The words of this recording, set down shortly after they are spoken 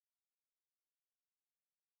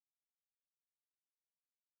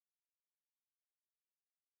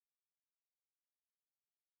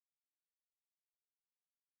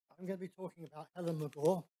I'm going to be talking about Helen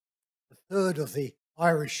Megaw, the third of the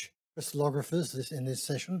Irish crystallographers in this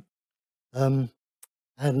session. Helen,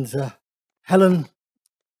 the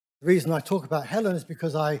reason I talk about Helen is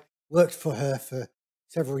because I worked for her for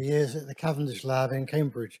several years at the Cavendish Lab in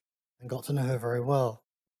Cambridge and got to know her very well.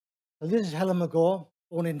 So this is Helen Megaw,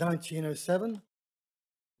 born in 1907,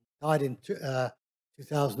 died in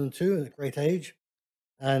 2002 at a great age.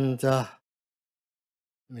 And let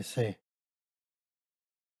me see,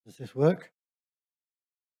 does this work?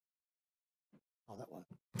 Oh, that one.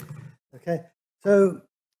 Okay, so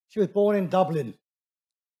she was born in Dublin,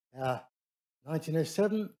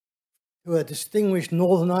 1907, to a distinguished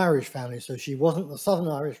Northern Irish family. So she wasn't the Southern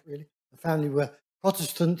Irish, really. The family were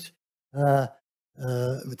Protestant,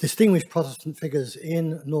 distinguished Protestant figures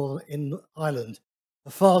in Ireland.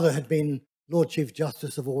 Her father had been Lord Chief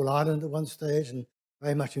Justice of all Ireland at one stage and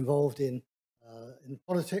very much involved in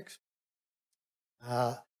politics.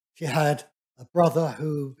 She had a brother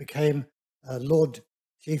who became Lord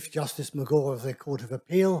Chief Justice Megaw of the Court of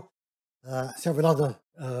Appeal, several other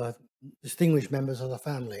distinguished members of the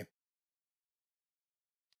family.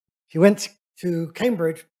 She went to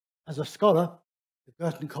Cambridge as a scholar at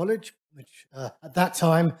Burton College, which at that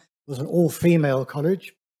time was an all-female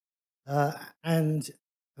college, and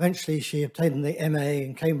eventually she obtained the MA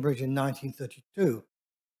in Cambridge in 1932.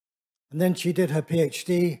 And then she did her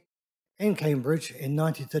PhD in Cambridge in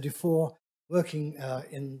 1934, working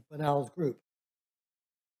in Bernal's group.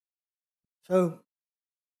 So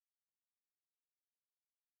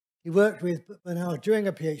he worked with Bernal during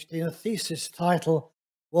a PhD, and a thesis title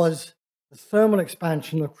was The Thermal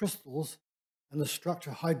Expansion of Crystals and the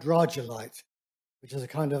Structure of Hydrargyrite, which is a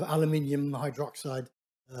kind of aluminium hydroxide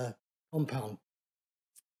compound.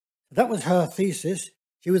 That was her thesis.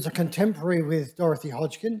 She was a contemporary with Dorothy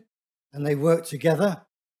Hodgkin, and they worked together.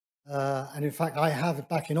 And in fact, I have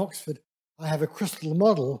back in Oxford, I have a crystal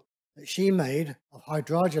model that she made of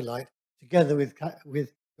hydrargyrite together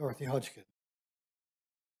with Dorothy Hodgkin.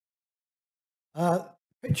 The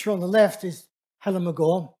picture on the left is Helen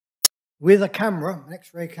Megaw with a camera, an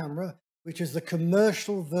X-ray camera, which is the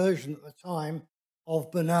commercial version at the time of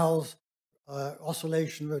Bernal's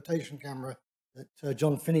oscillation rotation camera that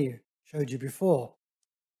John Finney showed you before.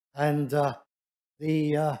 And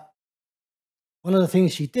one of the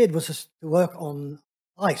things she did was to work on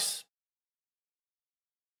ice.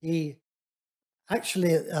 He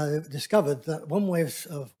actually discovered that one way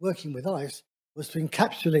of working with ice was to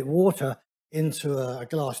encapsulate water into a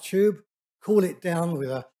glass tube, cool it down with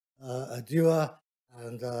a dewar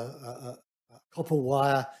and a copper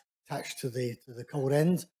wire attached to the cold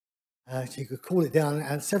end. She could cool it down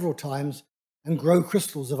and several times and grow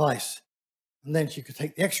crystals of ice. And then she could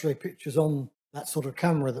take the X-ray pictures on that sort of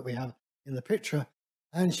camera that we have in the picture,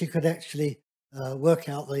 and she could actually work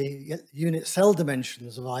out the unit cell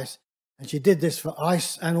dimensions of ice. And she did this for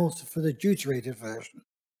ice and also for the deuterated version.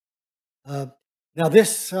 Now,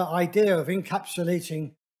 this idea of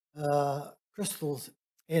encapsulating crystals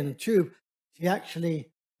in a tube, she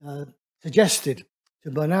actually suggested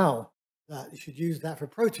to Bernal that you should use that for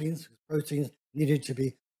proteins, because proteins needed to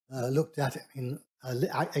be looked at in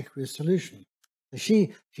aqueous solution. So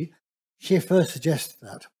she first suggested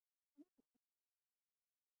that.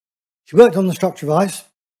 She worked on the structure of ice,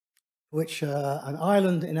 which an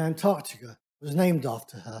island in Antarctica was named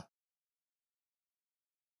after her.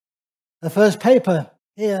 Her first paper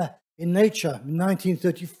here in Nature in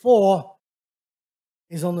 1934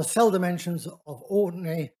 is on the cell dimensions of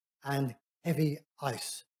ordinary and heavy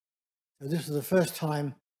ice. So this is the first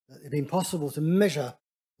time that it had been possible to measure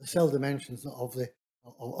the cell dimensions of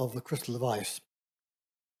the crystal of ice.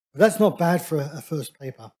 But that's not bad for a first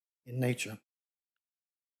paper in Nature.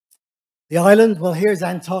 The island, well, here's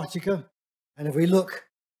Antarctica. And if we look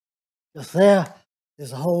just there,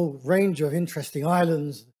 there's a whole range of interesting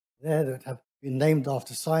islands there that have been named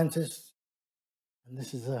after scientists. And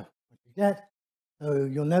this is what you get. So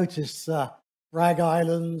you'll notice Bragg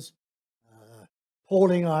Islands,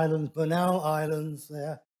 Pauling Islands, Bernal Islands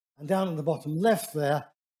there. And down at the bottom left there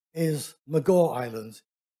is Megaw Islands.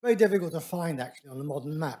 Very difficult to find, actually, on a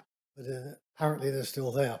modern map, but apparently they're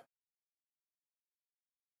still there.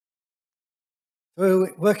 So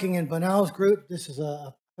working in Bernal's group, this is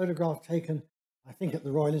a photograph taken, I think, at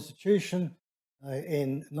the Royal Institution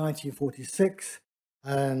in 1946.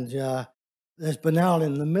 And there's Bernal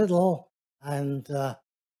in the middle and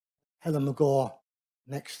Helen Megaw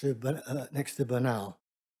next to Bernal.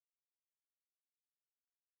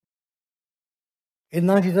 In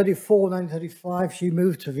 1934, 1935, she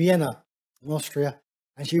moved to Vienna in Austria,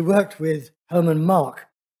 and she worked with Hermann Mark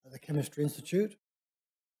at the Chemistry Institute.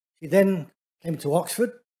 She then came to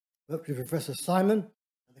Oxford worked with Professor Simon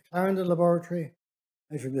at the Clarendon Laboratory,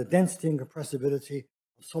 measuring the density and compressibility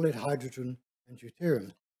of solid hydrogen and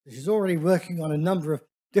deuterium. So she's already working on a number of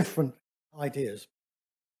different ideas.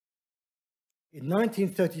 In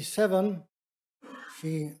 1937,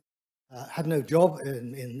 she had no job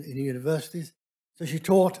in universities, so she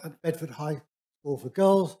taught at Bedford High School for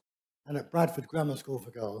Girls and at Bradford Grammar School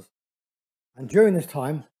for Girls. And during this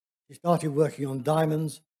time, she started working on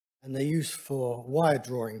diamonds and their use for wire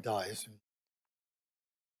drawing dyes.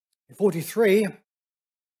 In 1943,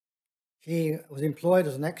 she was employed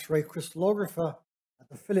as an X-ray crystallographer at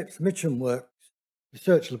the Phillips Mitcham Works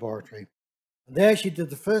Research Laboratory. And there she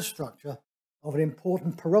did the first structure of an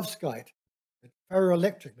important perovskite, a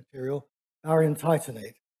ferroelectric material, barium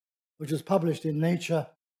titanate, which was published in Nature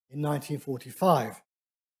in 1945.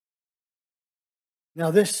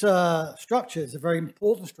 Now, this structure is a very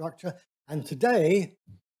important structure, and today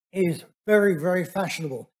is very, very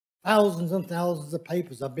fashionable. Thousands and thousands of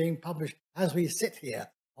papers are being published as we sit here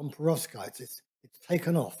on perovskites. It's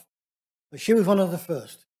taken off. But she was one of the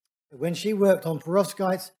first. But when she worked on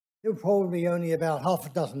perovskites, there were probably only about half a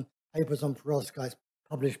dozen papers on perovskites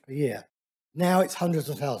published per year. Now it's hundreds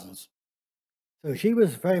of thousands. So she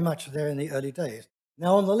was very much there in the early days.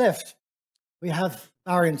 Now on the left, we have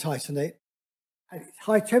barium titanate. At its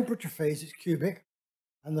high temperature phase, it's cubic.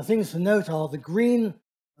 And the things to note are the green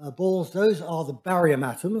balls, those are the barium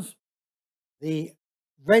atoms. The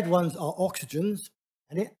red ones are oxygens,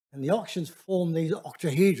 and the oxygens form these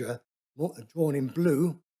octahedra, drawn in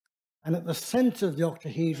blue. And at the center of the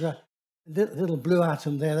octahedra, a little blue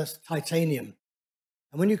atom there, that's titanium.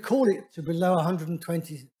 And when you cool it to below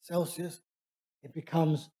 120 Celsius, it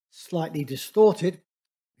becomes slightly distorted. It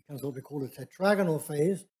becomes what we call a tetragonal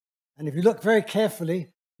phase. And if you look very carefully,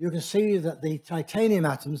 you can see that the titanium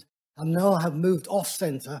atoms now have moved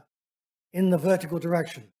off-center in the vertical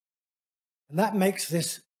direction. And that makes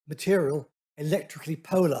this material electrically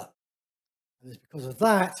polar. And it's because of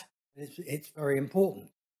that, it's very important.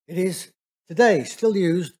 It is today still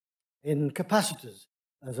used in capacitors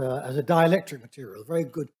as a dielectric material, a very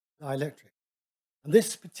good dielectric. And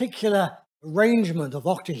this particular arrangement of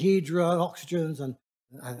octahedra, oxygens, and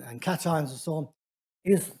cations and so on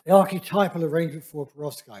is the archetypal arrangement for a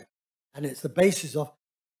perovskite. And it's the basis of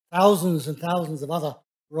thousands and thousands of other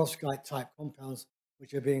perovskite-type compounds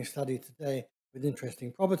which are being studied today with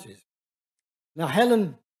interesting properties. Now,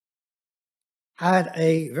 Helen had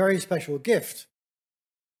a very special gift.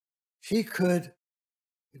 She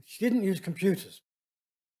didn't use computers,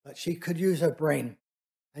 but she could use her brain.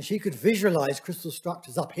 And she could visualize crystal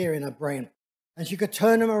structures up here in her brain. And she could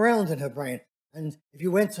turn them around in her brain. And if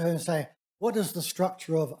you went to her and say, what is the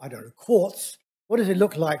structure of, I don't know, quartz? What does it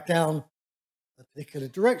look like down a particular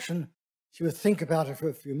direction? She would think about it for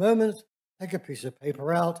a few moments, take a piece of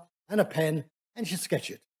paper out and a pen, and she'd sketch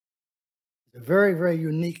it. It's a very, very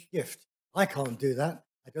unique gift. I can't do that.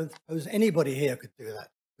 I don't suppose anybody here could do that.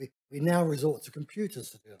 We now resort to computers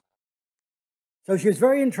to do that. So she was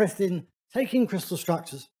very interested in taking crystal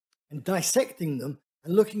structures and dissecting them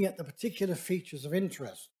and looking at the particular features of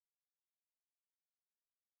interest.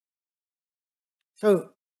 So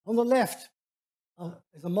on the left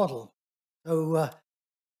is a model. So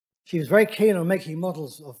she was very keen on making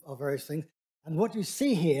models of various things. And what you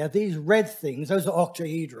see here, these red things, those are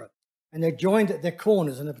octahedra, and they're joined at their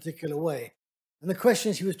corners in a particular way. And the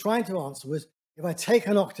question she was trying to answer was, if I take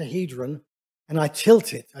an octahedron and I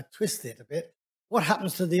tilt it, I twist it a bit, what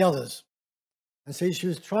happens to the others? And so she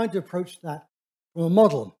was trying to approach that from a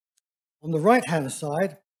model. On the right-hand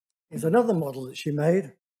side is another model that she made.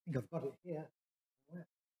 I think I've got it here.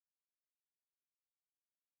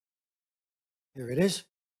 Here it is,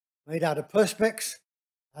 made out of perspex.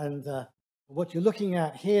 And what you're looking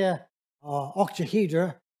at here are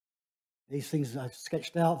octahedra. These things I've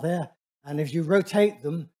sketched out there. And if you rotate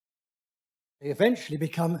them, they eventually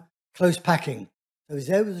become close packing. So he's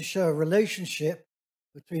able to show a relationship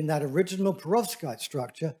between that original perovskite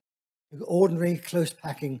structure to ordinary close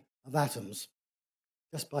packing of atoms,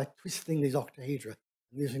 just by twisting these octahedra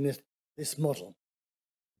and using this model.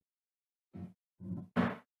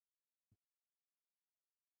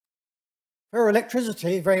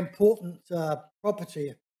 Ferroelectricity, a very important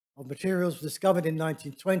property of materials, discovered in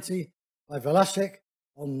 1920 by Velasquez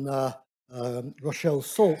on Rochelle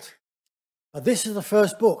salt. This is the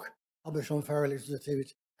first book published on ferroelectricity,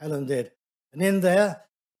 which Helen did. And in there,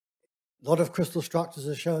 a lot of crystal structures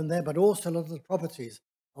are shown there, but also a lot of the properties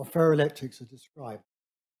of ferroelectrics are described.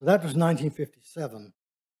 So that was 1957.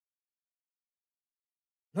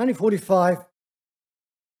 1945,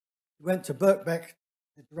 we went to Birkbeck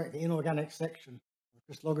to direct the inorganic section of the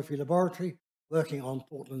crystallography laboratory, working on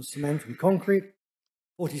Portland cement and concrete.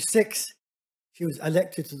 46, she was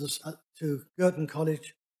elected to Girton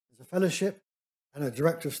College as a fellowship and a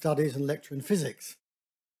director of studies and lecturer in physics.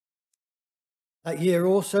 That year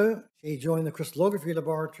also, she joined the crystallography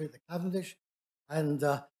laboratory at the Cavendish and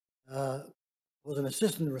was an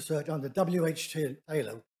assistant researcher under W.H.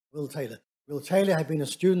 Taylor, Will Taylor. Will Taylor had been a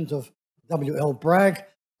student of W.L. Bragg,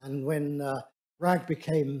 and when Bragg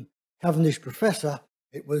became Cavendish professor,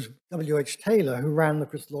 it was W.H. Taylor who ran the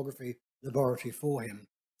crystallography laboratory for him.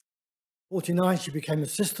 49, she became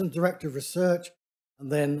assistant director of research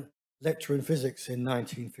and then lecturer in physics in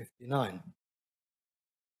 1959.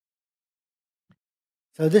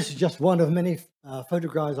 So this is just one of many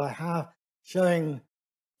photographs I have showing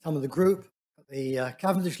some of the group at the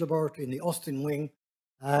Cavendish laboratory in the Austin wing,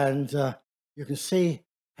 and you can see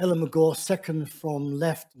Helen Megaw, second from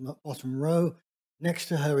left in the bottom row. Next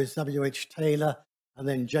to her is W.H. Taylor, and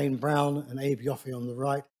then Jane Brown and Abe Yoffe on the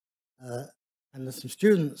right, and there's some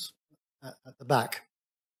students at the back.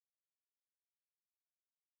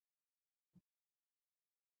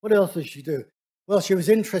 What else did she do? Well, she was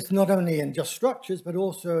interested not only in just structures, but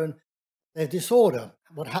also in their disorder,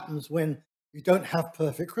 what happens when you don't have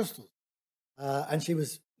perfect crystals. And she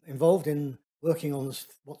was involved in working on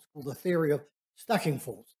what's called the theory of stacking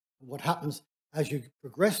faults, what happens as you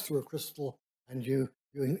progress through a crystal and you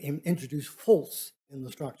introduce faults in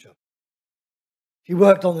the structure. She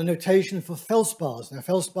worked on the notation for feldspars. Now,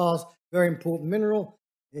 feldspars, very important mineral.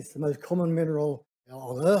 It's the most common mineral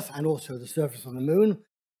on Earth and also the surface of the moon.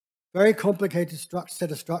 Very complicated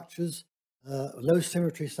set of structures, low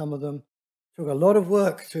symmetry, some of them. Took a lot of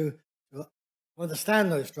work to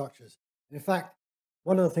understand those structures. And in fact,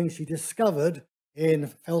 one of the things she discovered in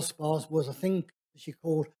feldspars was a thing that she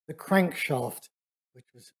called the crankshaft, which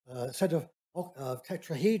was a set of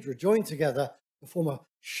tetrahedra joined together to form a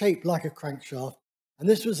shape like a crankshaft. And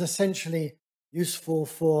this was essentially useful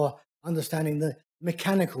for understanding the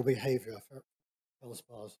mechanical behavior for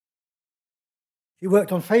feldspars. She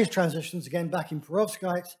worked on phase transitions, again, back in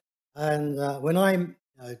perovskites. And when I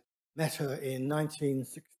met her in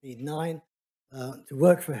 1969 to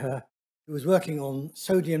work for her, she was working on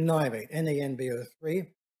sodium niobate, NaNbO3.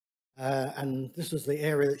 And this was the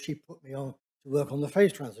area that she put me on to work on the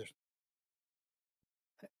phase transition.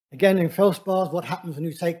 Again, in feldspars, what happens when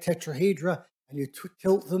you take tetrahedra and you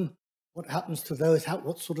tilt them? What happens to those?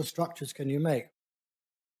 What sort of structures can you make?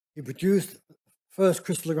 She produced first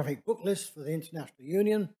crystallographic book list for the International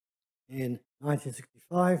Union in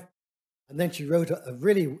 1965. And then she wrote a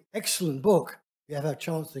really excellent book, if you have a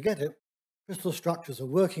chance to get it, Crystal Structures, a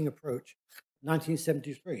Working Approach,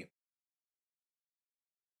 1973.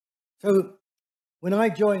 So when I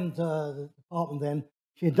joined the department then,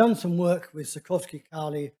 she had done some work with Sokovsky,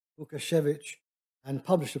 Kali, Lukashevich, and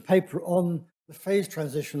published a paper on the phase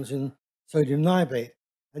transitions in sodium niobate.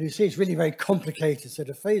 And you see it's really very complicated set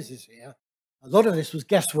of phases here. A lot of this was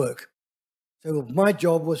guesswork. So my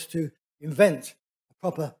job was to invent a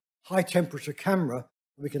proper high temperature camera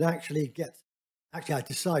that we could actually I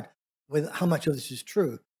decide how much of this is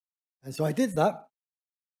true. And so I did that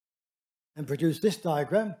and produced this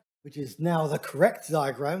diagram, which is now the correct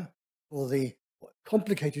diagram for the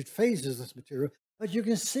complicated phases of this material. But you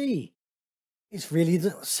can see it's really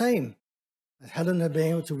the same. And Helen had been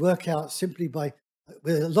able to work out simply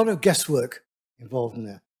with a lot of guesswork involved in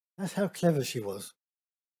there. That's how clever she was.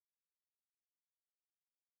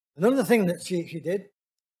 Another thing that she did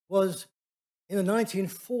was in the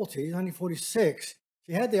 1940s, 1946,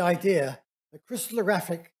 she had the idea that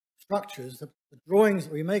crystallographic structures, the drawings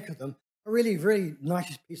that we make of them, are really, really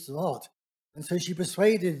nice pieces of art. And so she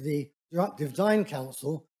persuaded the Design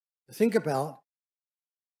Council to think about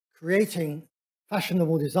creating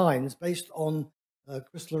fashionable designs based on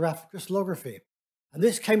crystallography. And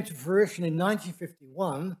this came to fruition in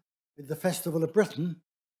 1951 with the Festival of Britain,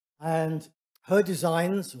 and her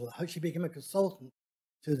designs, she became a consultant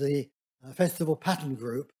to the Festival Pattern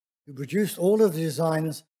Group, who produced all of the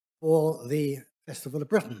designs for the Festival of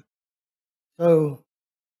Britain. So,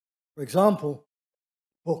 for example,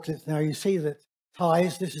 booklets, now you see that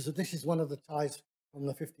ties, this is one of the ties from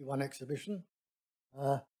the 51 exhibition.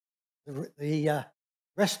 The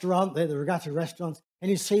restaurant, the Regatta restaurant, and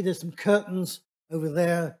you see there's some curtains over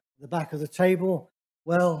there at the back of the table.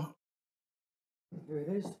 Well, here it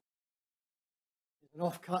is. It's an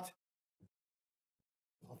offcut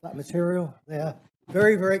of that material. They're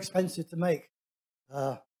very, very expensive to make.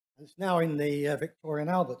 It's now in the Victoria and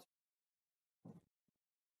Albert.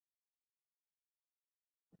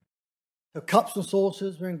 So cups and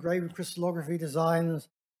saucers were engraved with crystallography designs.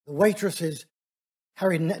 The waitresses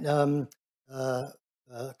carried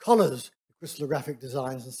collars, crystallographic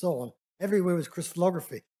designs and so on. Everywhere was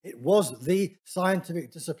crystallography. It was the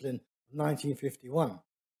scientific discipline of 1951.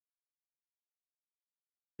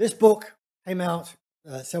 This book came out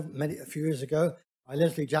a few years ago by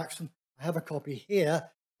Leslie Jackson. I have a copy here,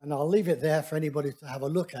 and I'll leave it there for anybody to have a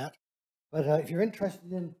look at. But if you're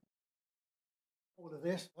interested in all of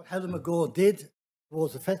this, what Helen Megaw did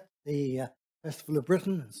towards the Festival of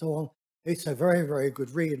Britain and so on, it's a very, very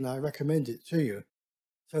good read, and I recommend it to you.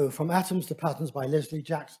 So, From Atoms to Patterns by Leslie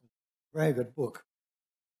Jackson, very good book.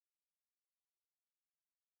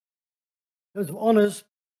 In terms of honours,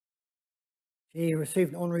 she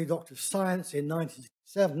received an honorary Doctor of Science in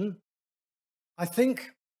 1967. I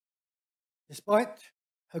think, despite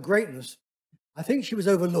her greatness, I think she was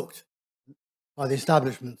overlooked by the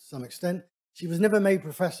establishment to some extent. She was never made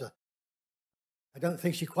professor. I don't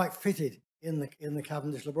think she quite fitted in the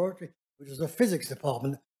Cavendish Laboratory, which was a physics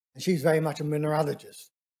department, and she's very much a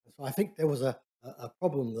mineralogist. So I think there was a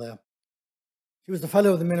problem there. She was the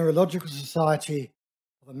Fellow of the Mineralogical Society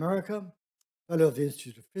of America, Fellow of the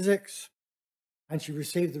Institute of Physics, and she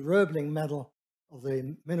received the Roebling Medal of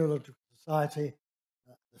the Mineralogical Society,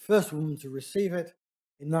 the first woman to receive it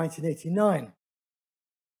in 1989.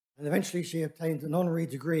 And eventually she obtained an honorary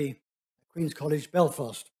degree at Queen's College,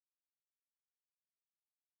 Belfast.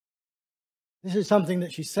 This is something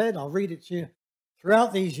that she said, I'll read it to you.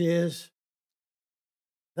 Throughout these years,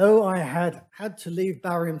 though I had had to leave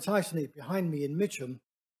barium titanate behind me in Mitcham,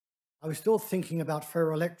 I was still thinking about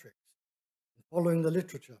ferroelectrics and following the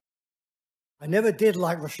literature. I never did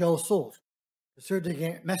like Rochelle salt, considering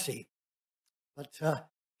it messy, but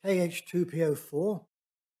KH2PO4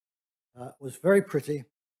 was very pretty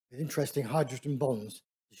with interesting hydrogen bonds.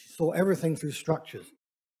 She saw everything through structures.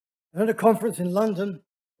 And at a conference in London,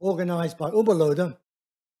 organized by Oberloder,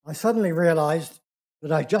 I suddenly realized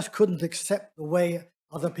that I just couldn't accept the way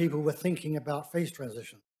other people were thinking about phase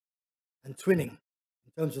transition and twinning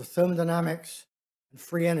in terms of thermodynamics and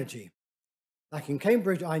free energy. Back in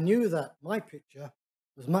Cambridge, I knew that my picture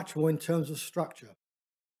was much more in terms of structure,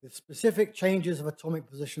 with specific changes of atomic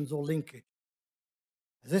positions or linkage.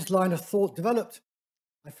 As this line of thought developed,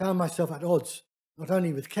 I found myself at odds, not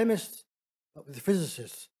only with chemists, but with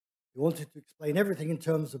physicists who wanted to explain everything in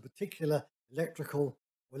terms of particular electrical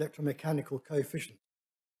or electromechanical coefficients.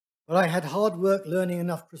 But I had hard work learning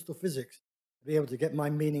enough crystal physics to be able to get my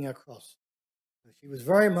meaning across. So she was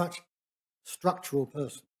very much a structural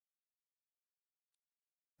person.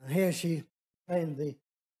 And here she obtained the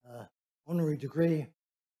honorary degree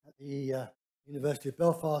at the University of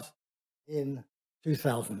Belfast in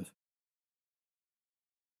 2000.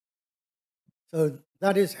 So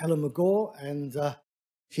that is Helen Megaw, and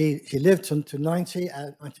she lived to 90,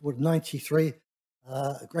 93,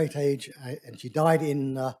 a great age, and she died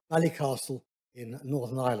in Ballycastle in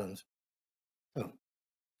Northern Ireland. So,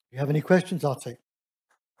 if you have any questions, I'll take.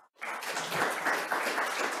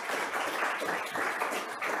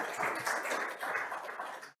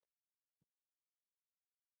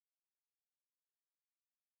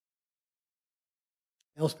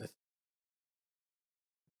 Elspeth.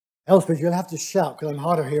 Elspeth, you'll have to shout because I'm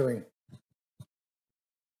hard of hearing.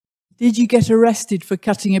 Did you get arrested for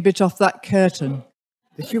cutting a bit off that curtain?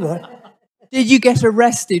 Did you what? Did you get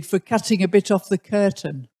arrested for cutting a bit off the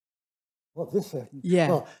curtain? What, this? Yeah.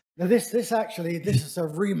 Well, now this is a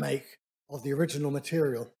remake of the original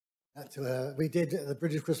material that we did at the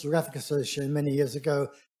British Crystallographic Association many years ago,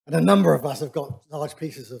 and a number of us have got large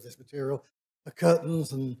pieces of this material, the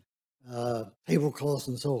curtains and tablecloths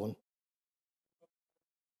and so on.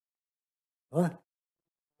 What?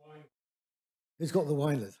 Who's got the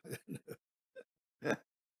wine list?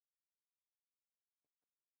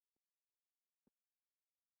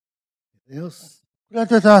 Anything else? Could I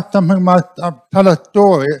just ask something? I'll tell a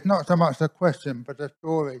story. It's not so much a question, but a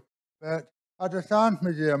story. But at the Science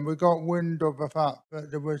Museum, we got wind of the fact that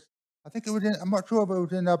there was, I think it was in, I'm not sure if it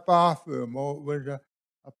was in a bathroom or it was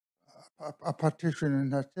a partition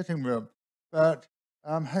in her sitting room, but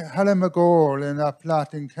Helen Megaw in her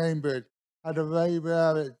flat in Cambridge had a very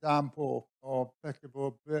rare example of Festival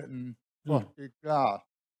of Britain frosted glass.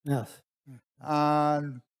 Yes.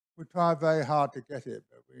 And we tried very hard to get it,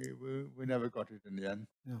 but we never got it in the end.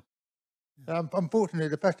 Yeah. Unfortunately,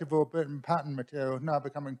 the Festival of Britain pattern material is now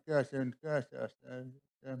becoming scarcer and scarcer, so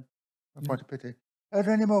that's quite a pity. Are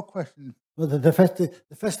there any more questions? Well, the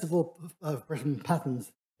Festival of Britain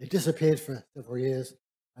patterns, they disappeared for several years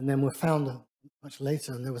and then were found much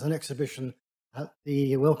later, and there was an exhibition at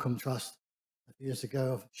the Wellcome Trust a few years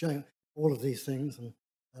ago showing all of these things and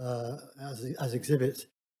as exhibits.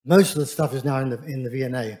 Most of the stuff is now in the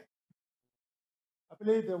V&A. I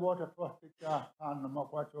believe there was a frosted glass pattern. I'm not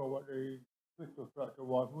quite sure what the crystal structure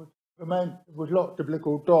was lots of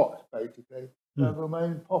little dots, basically. So it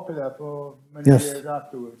remained popular for many years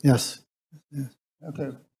afterwards. Yes.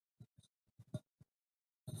 Okay.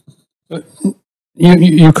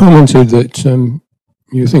 You commented that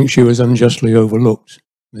you think she was unjustly overlooked,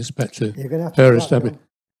 Miss Petzer, her establishment.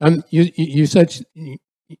 And you said,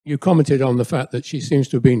 you commented on the fact that she seems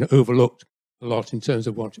to have been overlooked a lot in terms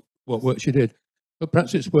of what work she did. But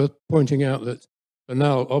perhaps it's worth pointing out that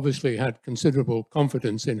Bernal obviously had considerable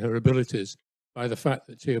confidence in her abilities by the fact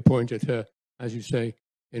that he appointed her, as you say,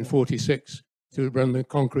 in 46 to run the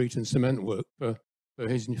concrete and cement work for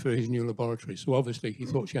his new laboratory. So obviously he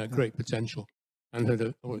thought she had great potential and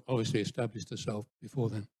had obviously established herself before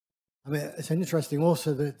then. I mean, it's interesting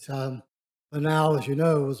also that Bernal, as you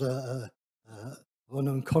know, was a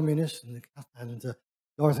well-known communist, and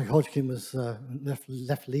Dorothy Hodgkin was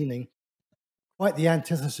left-leaning, quite the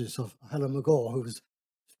antithesis of Helen Megaw, who was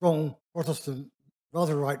strong Protestant,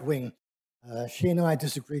 rather right-wing. She and I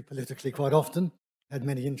disagreed politically quite often, had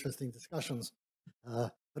many interesting discussions.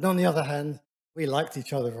 But on the other hand, we liked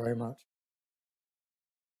each other very much.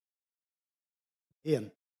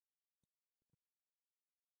 Ian.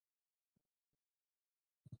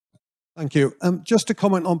 Thank you. Just to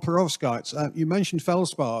comment on perovskites, you mentioned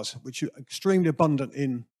feldspars, which are extremely abundant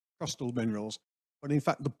in crustal minerals, but in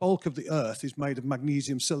fact the bulk of the earth is made of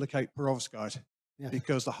magnesium silicate perovskite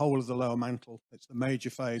because the whole of the lower mantle, it's the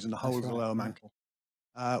major phase and the whole of the lower mantle.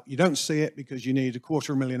 You don't see it because you need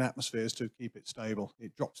 250,000 atmospheres to keep it stable.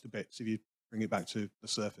 It drops to bits if you bring it back to the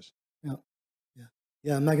surface.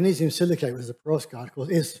 Yeah, magnesium silicate was a perovskite, of course,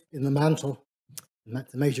 is in the mantle, the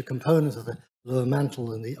major component of the lower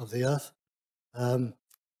mantle of the Earth.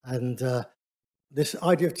 This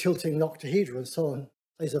idea of tilting the octahedra and so on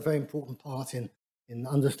plays a very important part in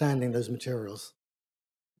understanding those materials.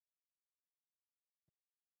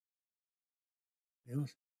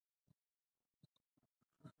 Yes.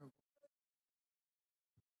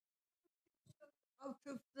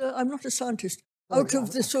 I'm not a scientist. Out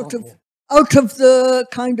of the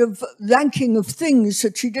kind of ranking of things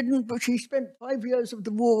that she didn't, but she spent 5 years of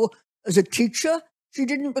the war as a teacher. She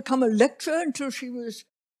didn't become a lecturer until she was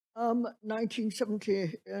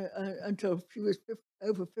 1970, until she was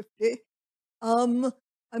over 50. I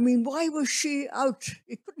mean, why was she out?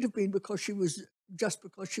 It couldn't have been because she was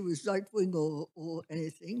right-wing or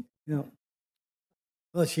anything. Yeah.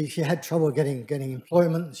 Well, she had trouble getting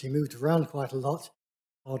employment. She moved around quite a lot,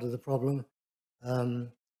 part of the problem.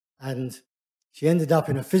 And she ended up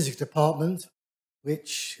in a physics department,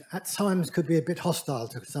 which at times could be a bit hostile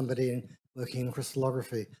to somebody working in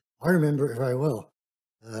crystallography. I remember it very well.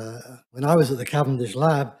 When I was at the Cavendish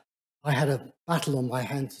lab, I had a battle on my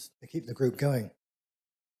hands to keep the group going.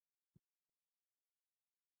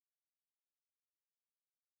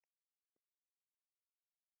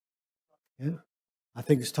 Yeah. I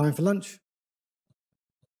think it's time for lunch.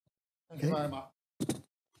 Thank you very much.